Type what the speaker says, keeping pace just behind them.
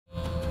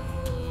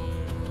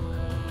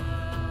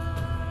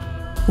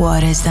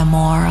What is the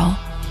moral?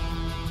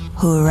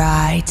 Who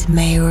writes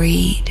may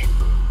read.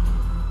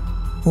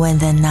 When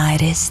the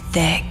night is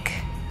thick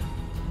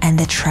and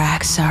the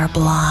tracks are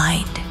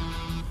blind,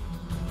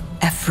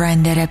 a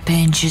friend at a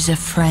pinch is a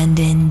friend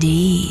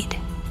indeed,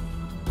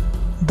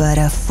 but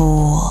a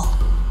fool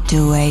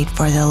to wait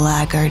for the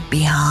laggard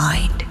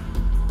behind.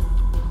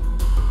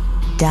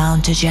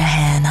 Down to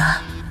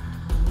Gehenna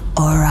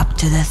or up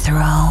to the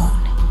throne,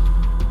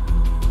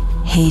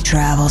 he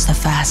travels the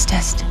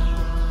fastest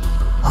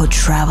who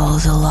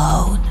travels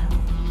alone.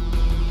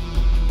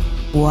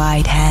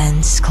 White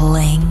hands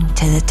cling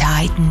to the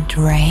tightened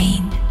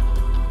rein,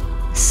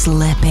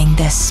 slipping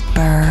the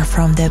spur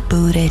from the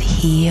booted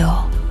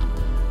heel.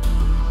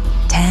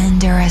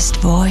 Tenderest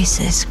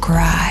voices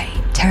cry,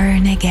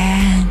 turn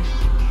again.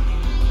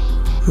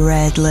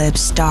 Red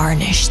lips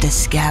tarnish the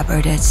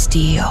scabbarded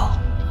steel.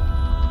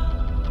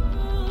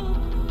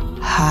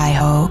 High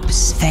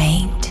hopes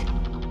faint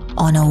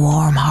on a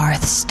warm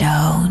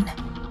hearthstone.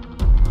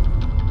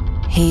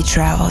 He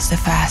travels the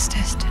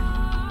fastest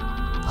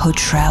who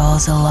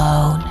travels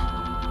alone.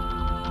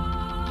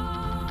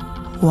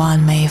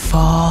 One may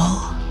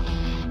fall,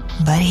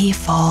 but he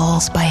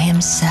falls by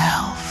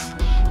himself.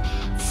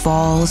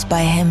 Falls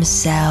by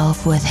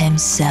himself with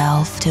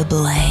himself to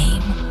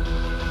blame.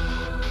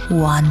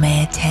 One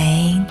may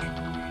attain,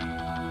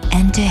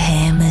 and to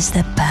him is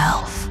the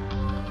pelf,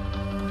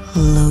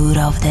 loot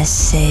of the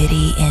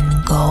city in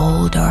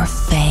gold or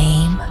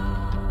fame.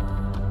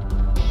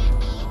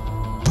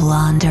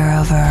 Plunder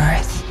of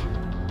earth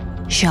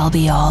shall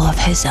be all of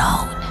his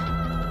own,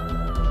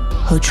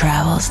 who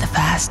travels the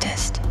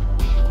fastest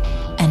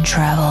and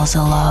travels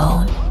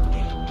alone.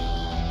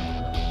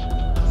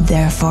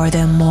 Therefore,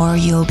 the more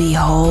you'll be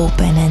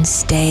hoping and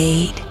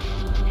stayed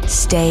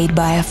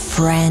by a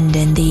friend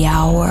in the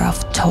hour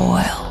of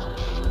toil,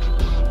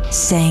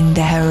 sing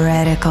the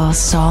heretical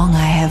song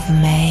I have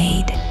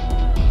made.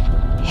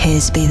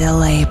 His be the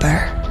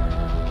labor,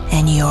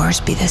 and yours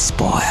be the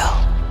spoil.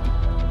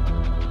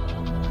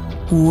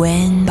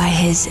 Win by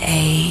his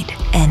aid,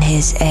 and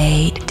his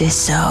aid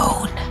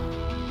disown.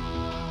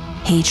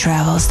 He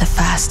travels the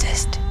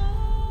fastest,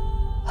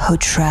 who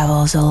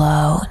travels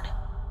alone.